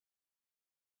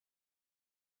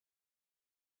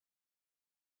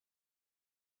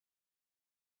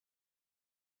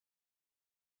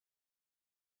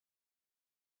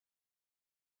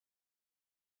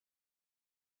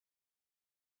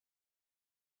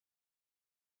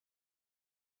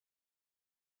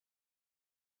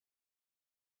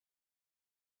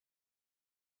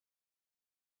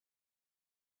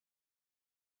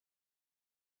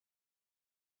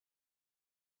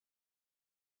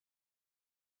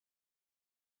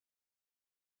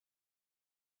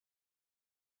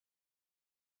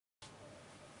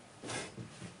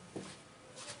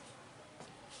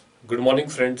Good morning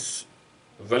friends,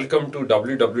 welcome to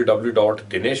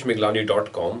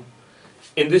www.dineshmiglani.com.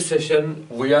 In this session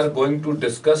we are going to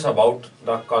discuss about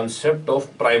the concept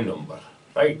of prime number,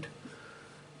 right?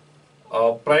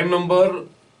 Prime number,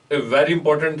 a very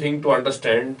important thing to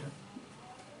understand.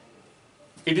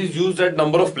 It is used at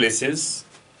number of places.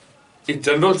 In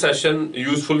general session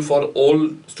useful for all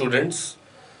students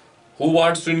who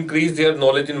wants to increase their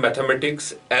knowledge in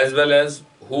mathematics as well as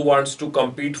who wants to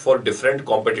compete for different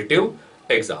competitive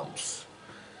exams.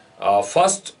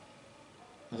 First,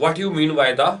 what you mean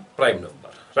by the prime number,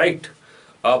 right?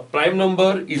 A prime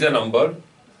number is a number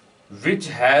which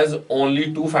has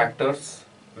only two factors,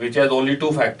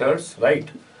 right?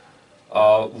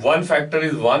 One factor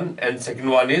is 1 and second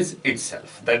one is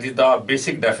itself. That is the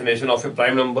basic definition of a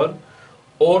prime number.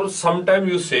 Or sometimes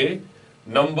you say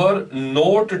number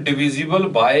not divisible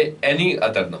by any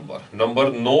other number. Number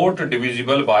not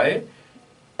divisible by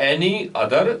any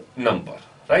other number,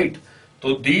 right?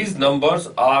 So these numbers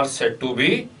are said to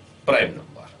be prime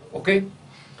number, okay?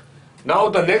 Now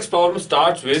the next problem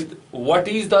starts with what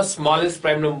is the smallest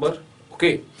prime number,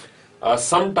 okay?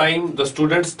 Sometime the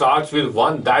student starts with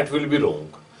 1, that will be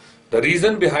wrong. The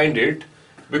reason behind it,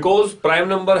 because prime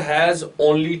number has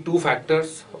only two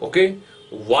factors, okay?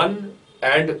 1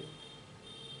 and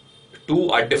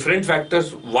 2 are different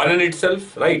factors, 1 in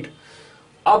itself, right?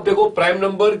 अब देखो prime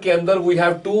number के अंदर we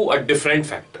have to different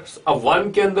factors. अब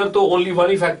 1 के अंदर तो only 1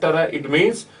 ही factor है. It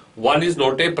means 1 is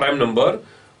not a prime number.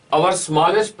 Our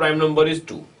smallest prime number is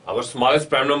 2. Our smallest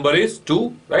prime number is 2,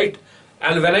 right?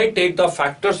 And when I take the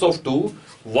factors of 2,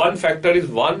 one factor is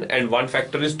 1 and one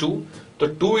factor is 2. So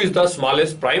 2 is the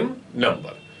smallest prime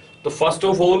number. So first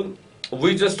of all, we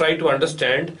just try to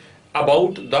understand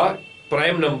about the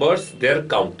prime numbers, their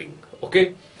counting, okay?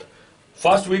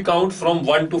 First we count from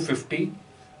 1 to 50.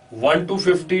 1 to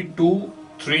 50, 2,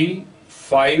 3,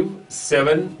 5,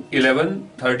 7, 11,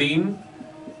 13,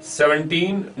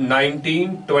 17,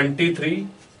 19, 23,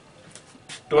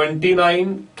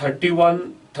 29,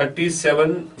 31,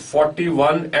 37,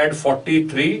 41 and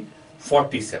 43,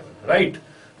 47, right?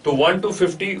 So 1 to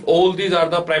 50, all these are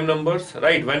the prime numbers,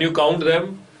 right? When you count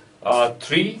them,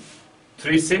 3,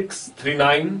 3, 6, 3,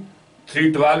 9,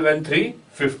 3, 12 and 3,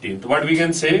 15. So what we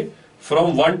can say,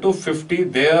 from 1 to 50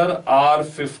 there are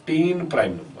 15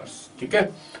 prime numbers, okay?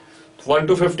 1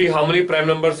 to 50, how many prime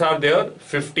numbers are there?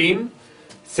 15.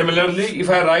 Similarly, if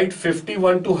I write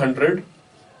 51 to 100,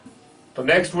 the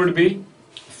next would be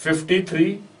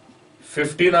 53,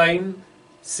 59,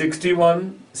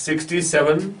 61,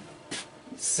 67,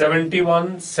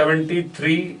 71,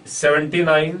 73,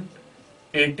 79,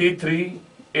 83,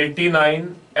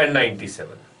 89 and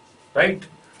 97, right?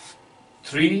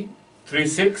 3, 3,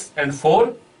 6 and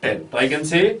 4, 10. So I can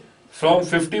say from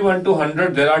 51 to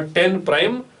 100 there are 10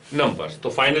 prime numbers. So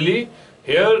finally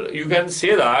here you can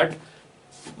say that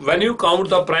when you count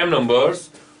the prime numbers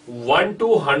 1 to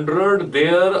 100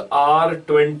 there are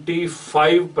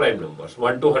 25 prime numbers.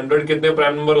 1 to 100 कितने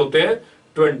prime number होते हैं?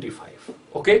 25.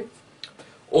 Okay.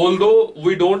 Although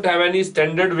we don't have any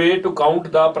standard way to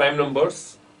count the prime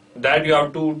numbers, that you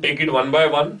have to take it one by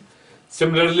one.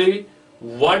 Similarly,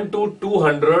 1 to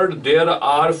 200 there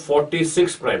are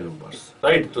 46 prime numbers,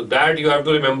 right? So that you have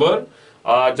to remember.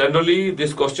 Generally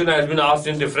this question has been asked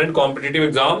in different competitive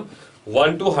exam.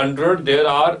 1 to 100 there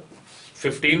are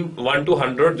 15, 1 to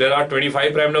 100 there are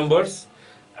 25 prime numbers,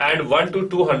 and 1 to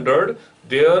 200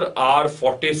 there are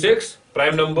 46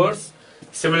 prime numbers.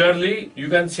 Similarly, you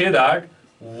can say that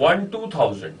 1 to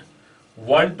 1000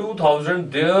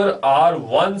 there are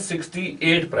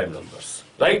 168 prime numbers,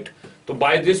 right? So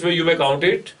by this way you may count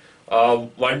it.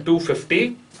 1 to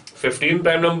 50, 15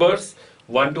 prime numbers,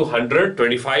 1 to 100,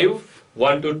 25,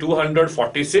 1 to 200,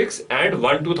 46 and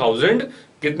 1 to 1000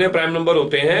 कितने prime number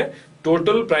होते हैं?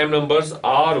 Total prime numbers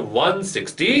are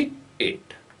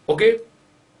 168. Okay.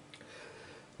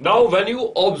 Now when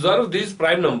you observe these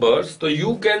prime numbers, so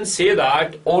you can say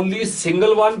that only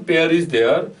single one pair is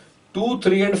there, 2,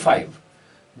 3 and 5.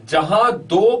 जहां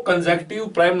दो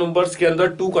consecutive prime numbers के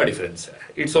अंदर 2 का difference है.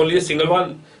 It's only a single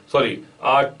one. Sorry,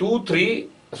 2, 3.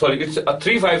 Sorry, it's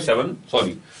 3, 5, 7.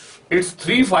 Sorry, it's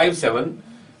 3, 5, 7.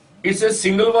 It's a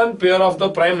single one pair of the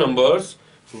prime numbers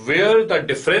where the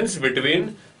difference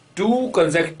between two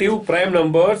consecutive prime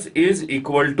numbers is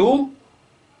equal to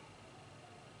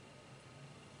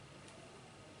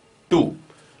 2.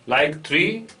 Like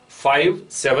 3, 5,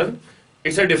 7,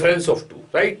 it's a difference of 2,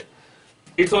 right?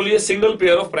 It's only a single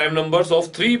pair of prime numbers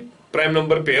of 3 prime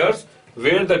number pairs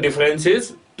where the difference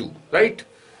is 2, right?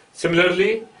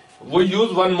 Similarly, we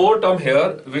use one more term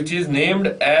here which is named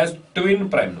as twin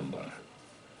prime number.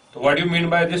 So what do you mean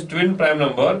by this twin prime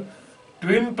number?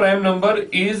 twin prime number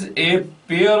is a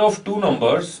pair of two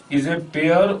numbers,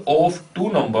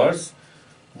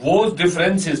 whose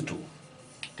difference is 2.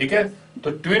 ठीक है,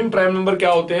 तो twin prime number क्या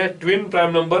होते हैं? Twin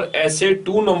prime number ऐसे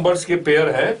two numbers के pair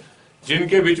हैं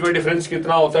जिनके बीच में डिफरेंस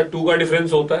कितना होता है? 2 का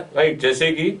डिफरेंस होता है, राइट?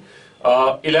 जैसे कि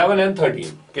 11 एंड 13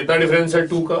 कितना डिफरेंस है?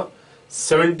 2 का.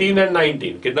 17 एंड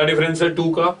 19 कितना डिफरेंस है?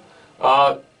 2 का.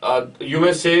 You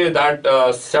may say that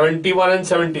 71 and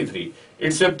 73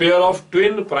 it's a pair of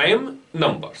twin prime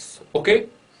numbers. Okay,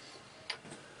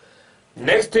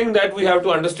 next thing that we have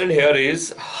to understand here is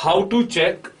how to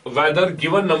check whether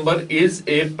given number is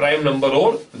a prime number or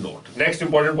not. Next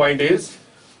important point is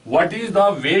what is the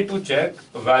way to check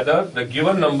whether the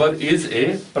given number is a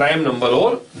prime number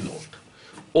or not.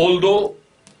 Although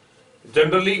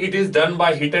generally it is done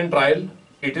by hit and trial,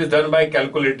 it is done by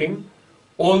calculating.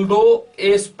 Although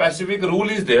a specific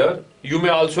rule is there, you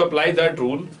may also apply that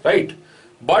rule, right?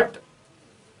 But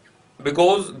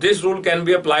because this rule can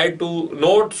be applied to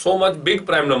not so much big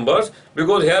prime numbers,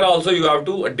 because here also you have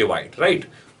to divide, right?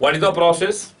 What is the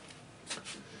process?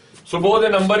 Suppose a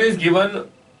number is given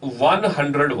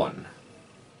 101.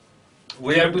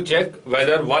 We have to check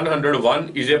whether 101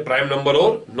 is a prime number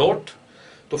or not.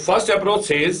 The first approach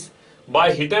says by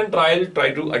hit and trial try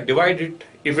to divide it.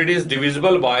 If it is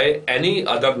divisible by any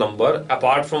other number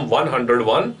apart from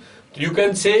 101, you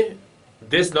can say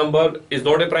this number is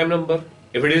not a prime number.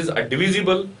 If it is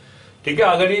divisible, ठीक है,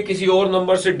 अगर ये किसी और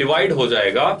number से divide हो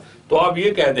जाएगा तो आप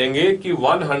ये कह देंगे कि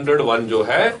 101 जो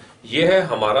है ये है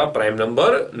हमारा प्राइम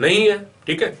नंबर नहीं है,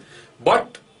 ठीक है.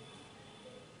 बट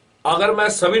अगर मैं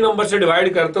सभी नंबर से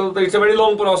डिवाइड करता हूं तो it's a very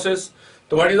long process.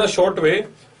 तो what is the short way?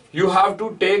 You have to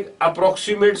take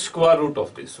approximate square root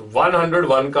of this.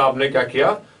 101 का आपने क्या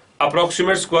किया?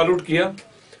 अप्रोक्सीमेट स्क्वायर रूट किया.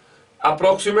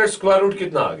 अप्रोक्सीमेट स्क्वायर रूट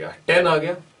कितना आ गया? 10 आ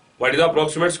गया. What is the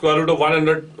approximate square root of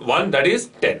 101? That is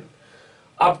 10.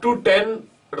 Up to 10,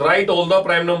 write all the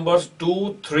prime numbers 2,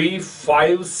 3,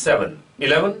 5, 7,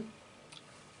 11.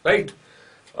 Right?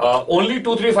 Only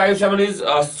 2, 3, 5, 7 is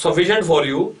sufficient for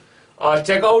you.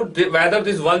 Check out whether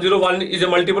this 101 is a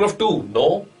multiple of 2. No.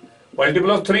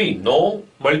 Multiple of 3. No.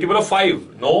 Multiple of 5.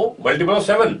 No. Multiple of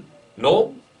 7. No.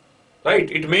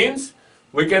 Right? It means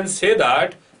we can say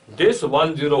that this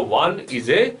 101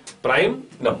 is a prime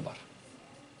number.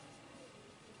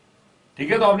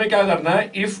 ठीक है, तो आपने क्या करना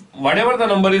है? If whatever the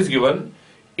number is given,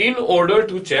 in order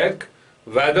to check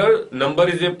whether number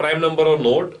is a prime number or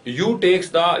not, you take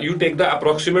the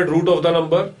approximate root of the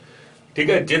number. ठीक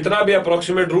है, जितना भी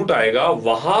approximate root आएगा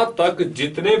वहां तक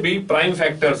जितने भी prime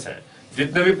factors हैं,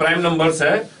 जितने भी prime numbers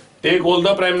हैं, take all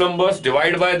the prime numbers,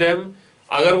 divide by them.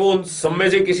 अगर वो उन सब में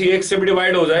से किसी एक से भी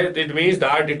डिवाइड हो जाए तो it means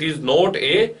that it is not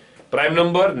a prime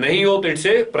number. नहीं हो तो it's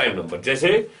a prime number. जैसे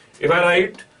if I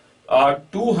write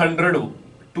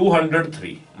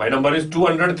 203. My number is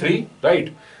 203, right?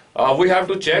 We have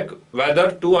to check whether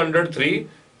 203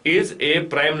 is a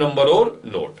prime number or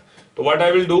not. So what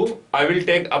I will do, I will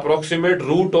take approximate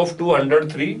root of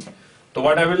 203. So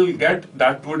what I will get,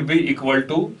 that would be equal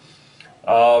to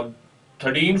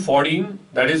 13, 14,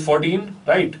 that is 14,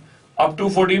 right? Up to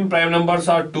 14 prime numbers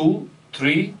are 2,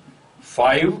 3,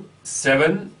 5,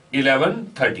 7,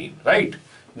 11, 13, right?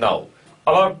 Now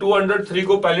अब आप 203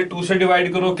 को पहले 2 से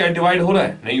divide करो. क्या divide हो रहा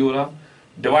है? नहीं हो रहा.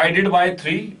 Divided by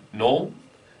 3? No.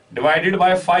 Divided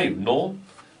by 5? No.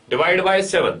 Divide by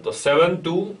 7? तो 7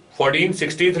 2 14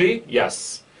 63. Yes.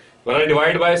 When I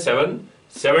divide by 7,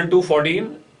 7 2 14,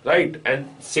 right, and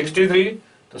 63,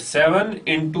 तो 7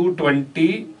 into 20,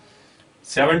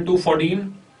 7 2 14,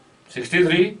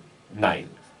 63, 9.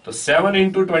 तो 7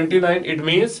 into 29, इट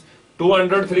मीन्स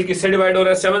 203 किससे डिवाइड हो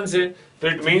रहा है? 7 से. तो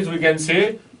it means we can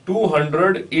say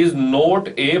 200 is not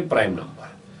a prime number.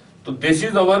 So this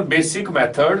is our basic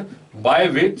method by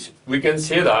which we can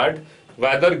say that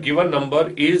whether given number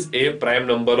is a prime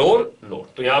number or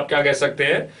not. तो यहाँ आप क्या कह सकते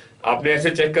हैं? आपने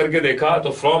ऐसे check करके देखा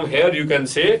तो from here you can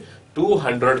say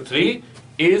 203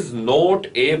 is not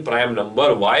a prime number.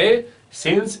 Why?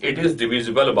 Since it is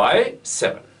divisible by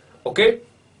 7. Okay?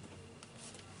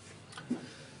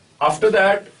 After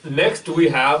that, next we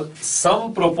have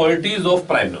some properties of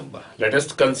prime number. Let us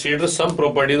consider some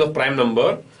properties of prime number.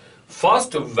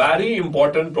 First very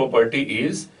important property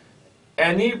is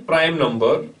any prime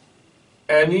number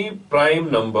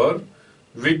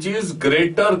which is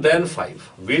greater than 5,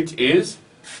 which is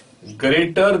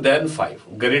greater than 5,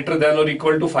 greater than or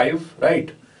equal to 5,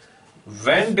 right?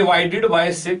 When divided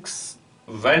by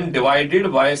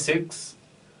 6,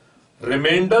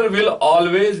 remainder will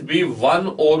always be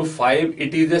 1 or 5.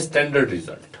 It is a standard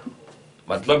result.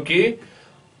 मतलब कि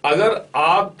अगर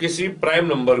आप किसी prime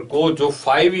number को जो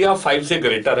 5 या 5 से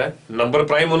greater है, नंबर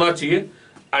प्राइम होना चाहिए,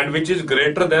 and which is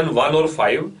greater than 1 और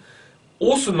 5,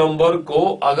 उस नंबर को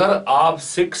अगर आप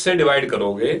 6 से डिवाइड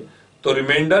करोगे तो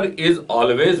रिमाइंडर इज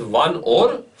ऑलवेज 1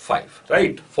 और 5,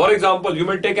 right? For example, you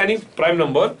may take any prime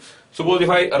number. Suppose if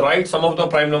I right some of the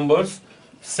prime numbers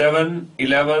 7,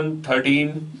 11, 13,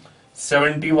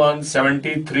 71,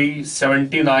 73,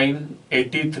 79,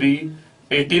 83,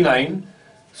 89.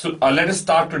 So let us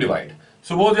start to divide.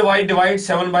 Suppose if I divide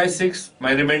 7 by 6,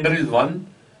 my remainder is 1.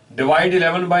 Divide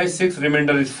 11 by 6,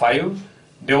 remainder is 5.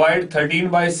 Divide 13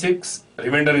 by 6,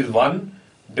 remainder is 1.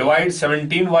 Divide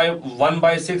 17 by 1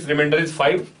 by 6, remainder is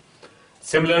 5.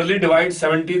 Similarly, divide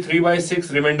 73 by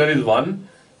 6, remainder is 1.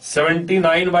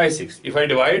 79 by 6, if I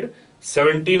divide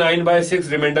 79 by 6,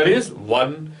 remainder is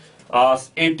 1.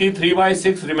 83 by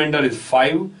 6, remainder is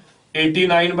 5.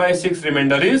 89 by 6,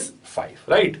 remainder is 5,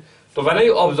 right? So when I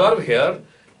observe here,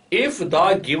 if the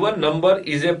given number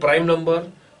is a prime number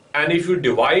and if you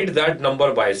divide that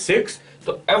number by 6,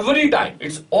 so every time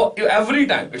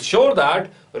it's sure that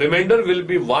remainder will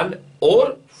be 1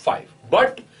 or 5.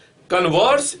 But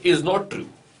converse is not true.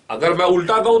 अगर मैं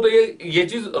उल्टा कहूं तो ये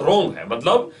चीज wrong है.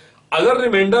 मतलब अगर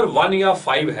रिमाइंडर 1 या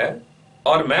 5 है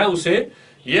और मैं उसे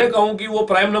ये कहूं कि वो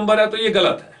प्राइम नंबर है तो ये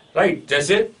गलत है, राइट?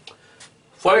 जैसे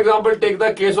for example take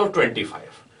the case of 25.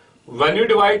 When you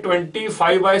divide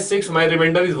 25 by 6, my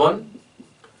remainder is 1.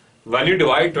 When you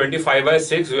divide 25 by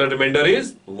 6, your remainder is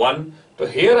 1. तो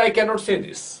here I cannot say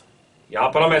this.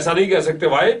 यहां पर हम ऐसा नहीं कह सकते.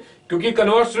 Why? क्योंकि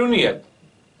कन्वर्स ट्रू नहीं है.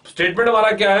 स्टेटमेंट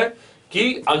हमारा क्या है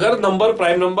कि अगर नंबर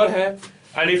प्राइम नंबर है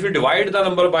and if you divide the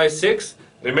number by 6,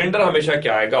 reminder हमेशा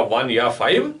क्या आएगा? 1 या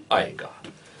 5 आएगा.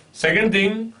 Second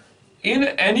thing, in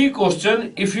any question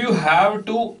if you have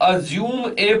to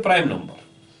assume A prime number,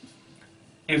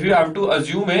 if you have to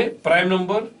assume a prime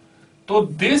number, so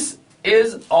this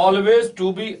is always to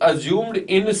be assumed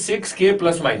in 6k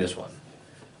plus minus 1.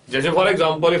 जैसे for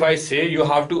example if I say you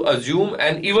have to assume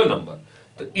an even number,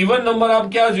 तो even number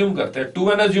आप क्या assume करते हैं?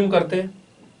 2n assume करते हैं,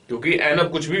 क्योंकि n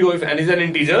अब कुछ भी हो, if n is an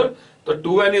integer, तो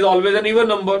 2n is always an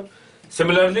even number.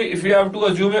 Similarly, if you have to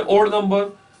assume a odd number,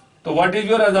 तो what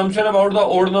is your assumption about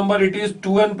the odd number? It is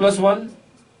 2n plus 1.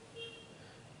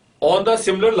 On the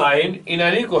similar line, in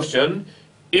any question,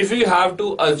 if you have to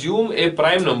assume a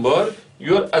prime number,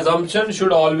 your assumption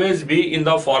should always be in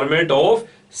the format of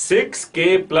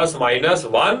 6k plus minus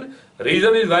 1.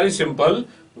 Reason is very simple.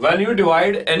 When you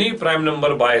divide any prime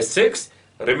number by 6,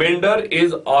 remainder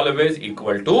is always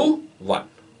equal to 1.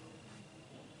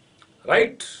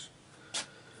 Right?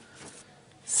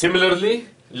 Similarly,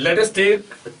 let us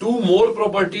take two more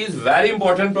properties, very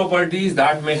important properties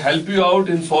that may help you out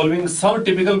in solving some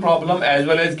typical problem as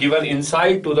well as give an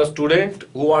insight to the student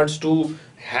who wants to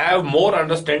have more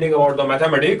understanding about the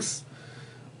mathematics.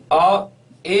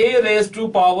 A raised to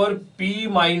power p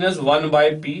minus 1 by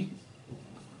p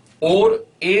or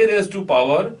a raised to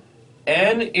power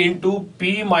n into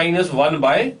p minus 1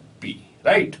 by p,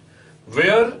 right?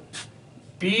 Where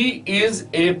p is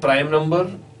a prime number.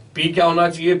 P क्या होना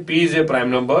चाहिए? P is a prime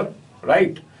number,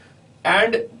 right?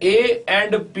 And A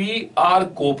and P are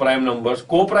co-prime numbers.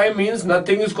 Co-prime means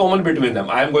nothing is common between them.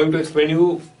 I am going to explain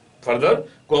you further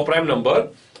co-prime number.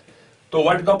 So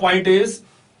what the point is,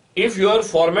 if your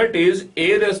format is A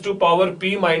raised to power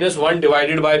P minus 1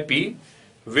 divided by P,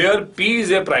 where P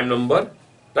is a prime number,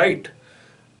 right?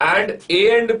 And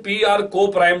A and P are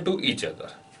co-prime to each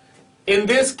other. In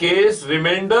this case,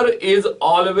 remainder is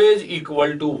always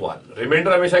equal to 1.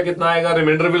 Remainder हमेशा कितना आएगा?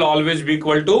 Remainder will always be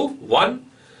equal to 1.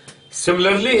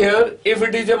 Similarly here, if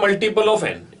it is a multiple of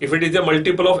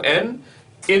n,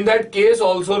 in that case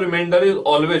also remainder is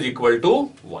always equal to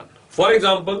 1. For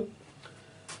example,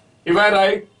 if I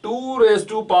write 2 raised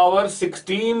to power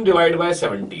 16 divided by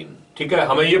 17, ठीक है,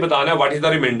 हमें ये बताना है what is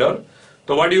the remainder.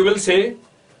 तो what you will say?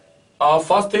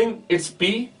 First thing, it's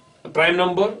p, prime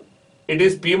number. It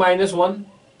is p minus 1.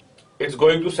 It's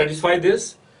going to satisfy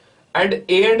this. And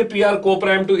a and p are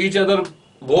co-prime to each other.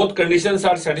 Both conditions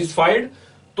are satisfied.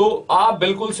 तो आप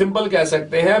बिल्कुल simple कह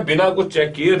सकते हैं बिना कुछ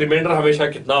check किए reminder हमेशा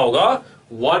कितना होगा?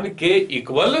 1 के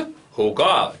इक्वल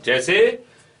होगा. जैसे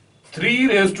 3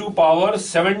 raised to power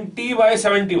 70 by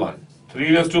 71.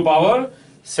 3 raised to power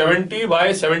 70 by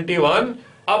 71.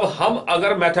 अब हम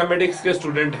अगर मैथमेटिक्स के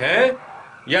स्टूडेंट हैं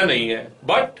या नहीं है,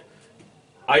 but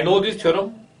I know this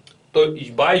theorem, तो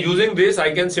by using this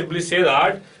I can simply say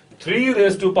that 3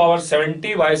 raised to power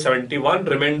 70 by 71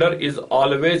 remainder is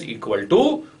always equal to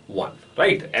 1,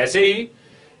 right? ऐसे ही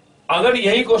अगर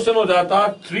यही क्वेश्चन हो जाता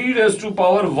 3 raised to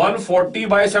power 140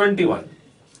 by 71,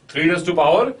 3 raised to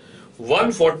power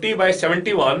 140 by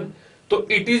 71, तो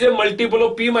it is a multiple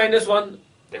of p minus 1.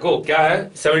 देखो क्या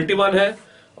है? 71 है.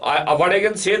 What I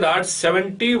can say that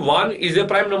 71 is a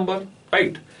prime number.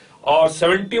 Right. और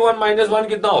 71 माइनस 1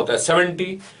 कितना होता है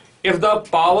 70। If the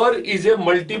power is a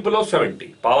multiple of 70,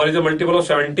 power is a multiple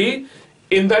of 70,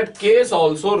 in that case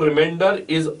also remainder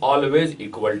is always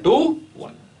equal to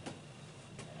 1,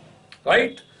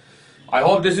 right? I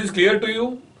hope this is clear to you.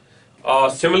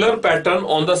 Similar pattern,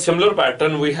 on the similar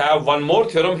pattern we have one more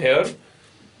theorem here,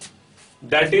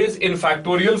 that is in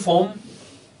factorial form.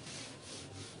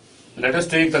 Let us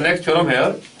take the next theorem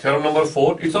here, theorem number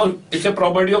 4. It's a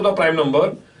property of the prime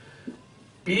number,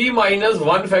 p minus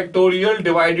 1 factorial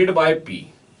divided by p.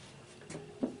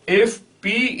 If p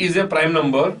is a prime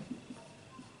number,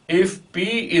 if p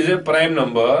is a prime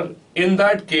number, in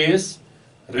that case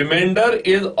remainder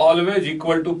is always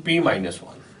equal to p minus 1.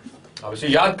 अब इसे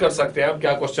याद कर सकते हैं आप,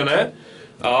 क्या question है,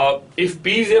 if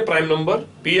p is a prime number,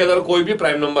 p अगर कोई भी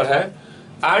प्राइम नंबर है,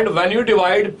 and when you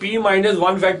divide p minus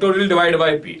 1 factorial divided by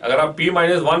p, अगर आप p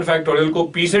minus 1 factorial को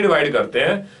p से डिवाइड करते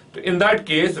हैं तो in that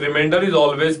case remainder is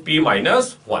always p minus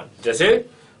 1. जैसे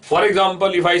for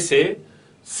example if I say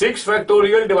 6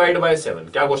 factorial divided by 7,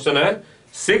 क्या question है,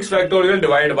 6 factorial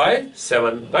divided by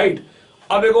 7, right?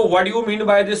 अब देखो what do you mean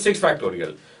by this 6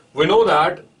 factorial? We know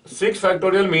that 6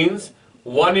 factorial means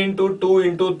 1 into 2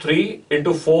 into 3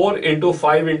 into 4 into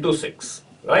 5 into 6,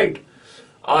 right?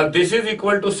 This is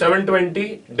equal to 720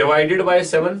 divided by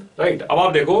 7, right? अब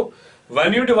आप देखो when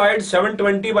you divide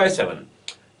 720 by 7,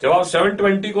 जब आप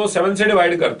 720 को 7 से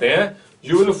divide करते हैं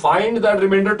you will find that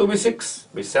remainder to be 6.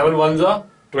 7 ones are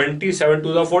 20, 7 to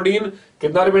the 14,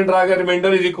 कितना रिमाइंडर आ गया,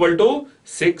 reminder is equal to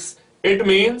 6. It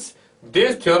means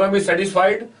this theorem is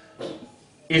satisfied,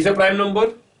 is a prime number,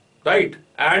 right,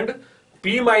 and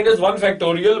p minus 1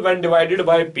 factorial when divided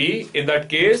by p, in that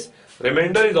case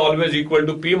remainder is always equal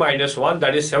to p minus 1,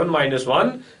 that is 7 minus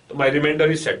 1, so my remainder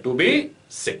is said to be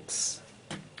 6,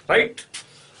 right?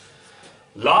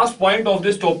 Last point of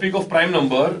this topic of prime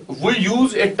number, we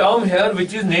use a term here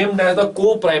which is named as the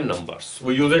co-prime numbers.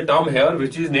 We use a term here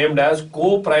which is named as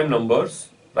co-prime numbers,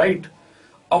 right?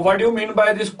 What do you mean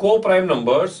by this co-prime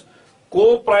numbers?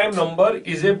 Co-prime number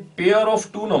is a pair of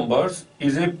two numbers,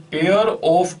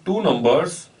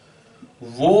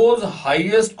 whose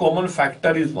highest common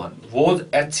factor is 1, whose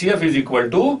HCF is equal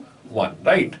to 1,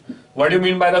 right? What do you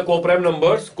mean by the co-prime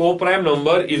numbers? Co-prime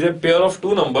number is a pair of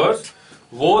two numbers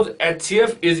whose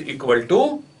HCF is equal to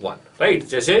 1, right?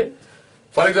 जैसे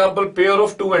for example pair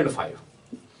of 2 and 5,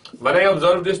 when I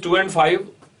observe this 2 and 5,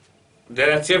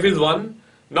 their HCF is 1.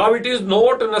 Now it is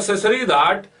not necessary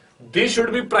that this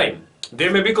should be prime, they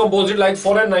may be composite like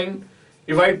 4 and 9.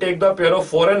 If I take the pair of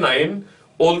 4 and 9,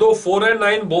 although 4 and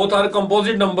 9 both are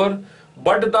composite number,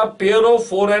 but the pair of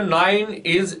 4 and 9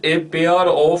 is a pair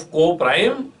of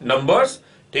co-prime numbers,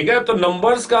 ठीक है? तो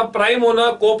numbers का prime होना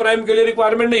co-prime के लिए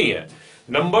requirement नहीं है,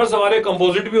 numbers हमारे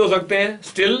composite भी हो सकते हैं,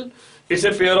 still it's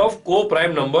a pair of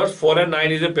co-prime numbers. 4 and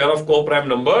 9 is a pair of co-prime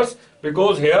numbers,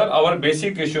 because here our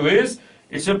basic issue is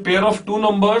it's a pair of two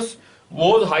numbers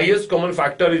whose highest common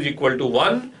factor is equal to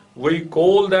 1. We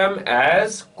call them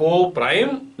as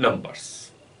co-prime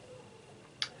numbers.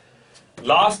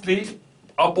 Lastly,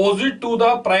 opposite to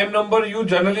the prime number, you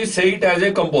generally say it as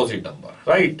a composite number,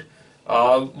 right?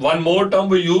 One more term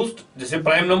we used, जैसे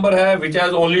prime number है which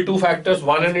has only two factors,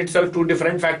 one and itself two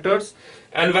different factors,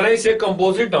 and when I say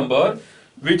composite number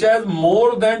which has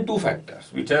more than two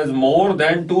factors,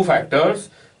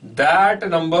 that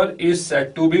number is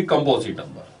said to be composite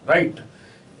number, right?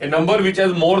 A number which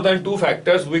has more than two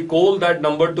factors, we call that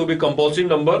number to be composite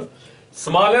number.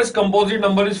 Smallest composite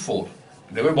number is 4.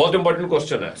 देखो बहुत important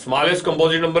question है, smallest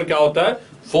composite number क्या होता है,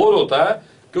 4 होता है,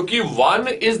 क्योंकि 1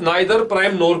 is neither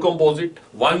prime nor composite.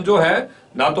 1 जो है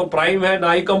ना तो प्राइम है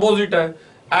ना ही कंपोजिट है,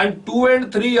 and 2 and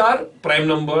 3 are prime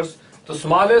numbers. तो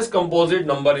smallest composite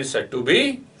number is said to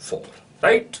be 4,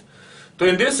 right? तो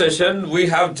in this session we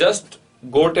have just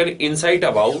got an insight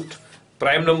about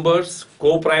prime numbers,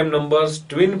 co-prime numbers,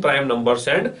 twin prime numbers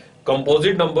and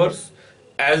composite numbers,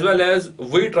 as well as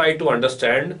we try to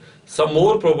understand some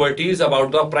more properties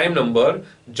about the prime number.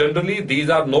 Generally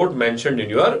these are not mentioned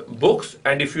in your books,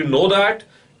 and if you know that,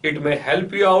 it may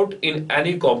help you out in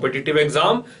any competitive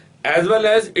exam, as well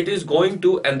as it is going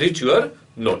to enrich your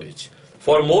knowledge.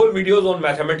 For more videos on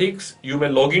mathematics, you may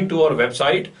log into our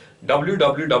website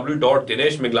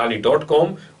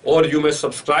www.dineshmiglani.com, or you may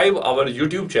subscribe our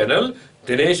YouTube channel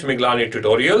Dinesh Miglani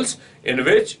Tutorials, in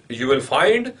which you will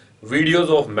find videos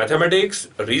of mathematics,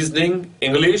 reasoning,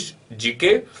 English,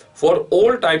 GK for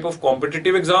all type of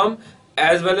competitive exam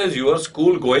as well as your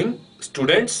school going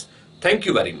students. Thank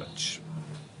you very much.